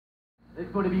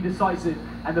They've got to be decisive,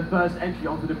 and the first entry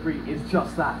onto the free is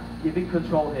just that, giving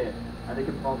control here, and they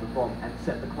can plant the bomb and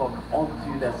set the clock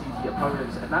onto their CT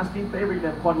opponents, and that's been favouring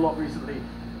them quite a lot recently.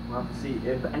 We'll have to see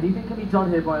if anything can be done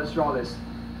here by Astralis.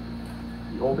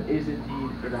 The orb is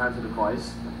indeed in the hands of the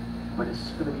Vice, but it's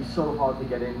going to be so hard to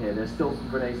get in here. There's still some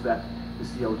grenades left for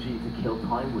CLG to kill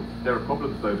time with. There are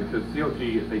problems though, because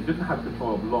CLG, they didn't have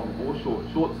control of long or short.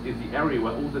 Shorts is the area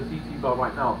where all the CTs are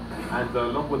right now, and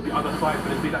long was the other side,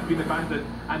 but that's been abandoned,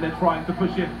 and they're trying to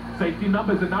push in safety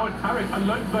numbers, and now it's Tarek,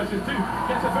 alone versus 2,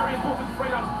 gets a very important spray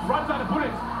down, runs out of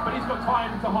bullets, but he's got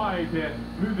time to hide here,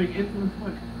 moving into the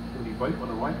smoke. He'll need both on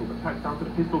a rifle, but Tarek's down to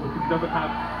the pistol because he doesn't have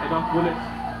enough bullets.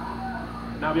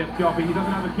 Now we have TRP, he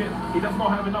doesn't have a kit, he does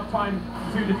not have enough time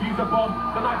to defuse the bomb.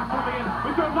 The knife is coming in,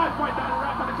 we've got a knife right down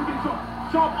around, and it's a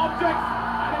sharp object,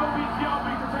 and it will be TRP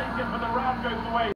to take it, but the round goes away.